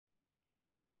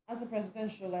As the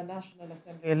presidential and National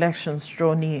Assembly elections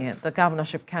draw near, the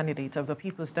governorship candidate of the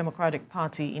People's Democratic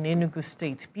Party in Enugu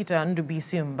State, Peter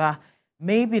Mbah,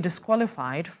 may be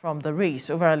disqualified from the race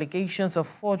over allegations of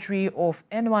forgery of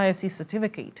NYSC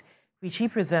certificate, which he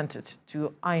presented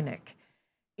to INEC.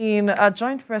 In a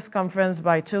joint press conference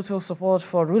by Total Support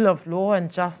for Rule of Law and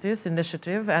Justice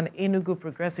Initiative and Enugu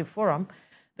Progressive Forum,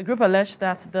 the group alleged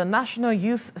that the National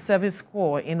Youth Service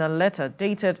Corps, in a letter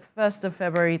dated 1st of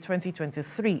February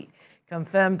 2023,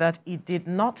 confirmed that it did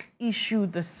not issue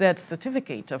the said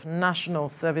certificate of national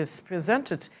service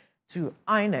presented to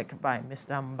INEC by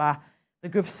Mr. Mbah. The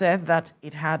group said that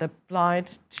it had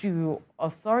applied to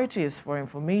authorities for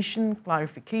information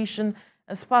clarification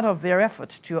as part of their effort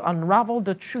to unravel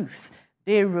the truth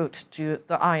they wrote to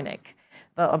the INEC.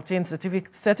 They obtained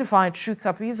certified true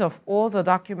copies of all the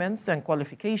documents and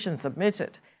qualifications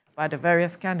submitted by the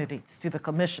various candidates to the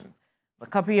commission. The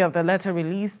copy of the letter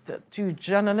released to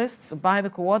journalists by the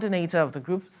coordinator of the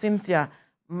group, Cynthia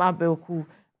Mabelku,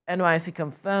 NYSC,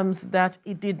 confirms that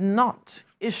it did not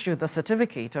issue the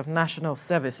certificate of national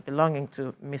service belonging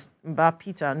to Mbah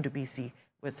Peter Ndubisi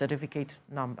with certificate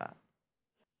number.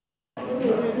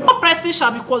 No person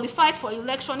shall be qualified for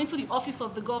election into the office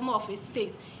of the governor of a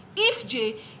state if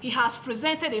J, he has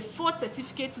presented a forged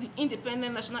certificate to the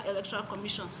Independent National Electoral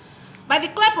Commission. By the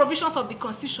clear provisions of the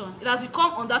Constitution, it has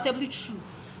become undoubtedly true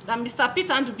that Mr.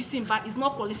 Peter Ndubisi Mbah is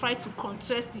not qualified to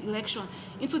contest the election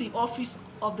into the office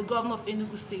of the governor of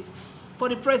Enugu State for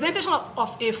the presentation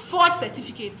of a forged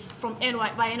certificate from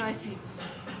by NYSC.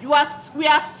 We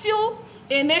are still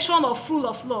a nation of rule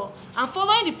of law, and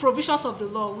following the provisions of the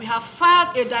law, we have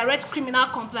filed a direct criminal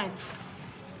complaint.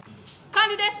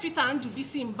 Candidate Peter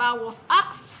Ndubisi Mbah was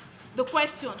asked the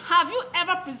question, have you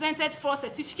ever presented false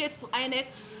certificates to INEC?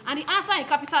 And the answer in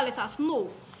capital letters, no.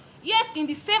 Yet in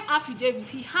the same affidavit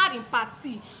he had in Part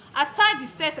C, attached the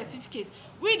said certificate,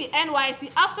 which the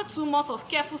NYSC, after 2 months of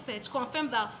careful search,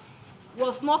 confirmed that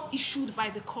was not issued by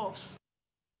the corps.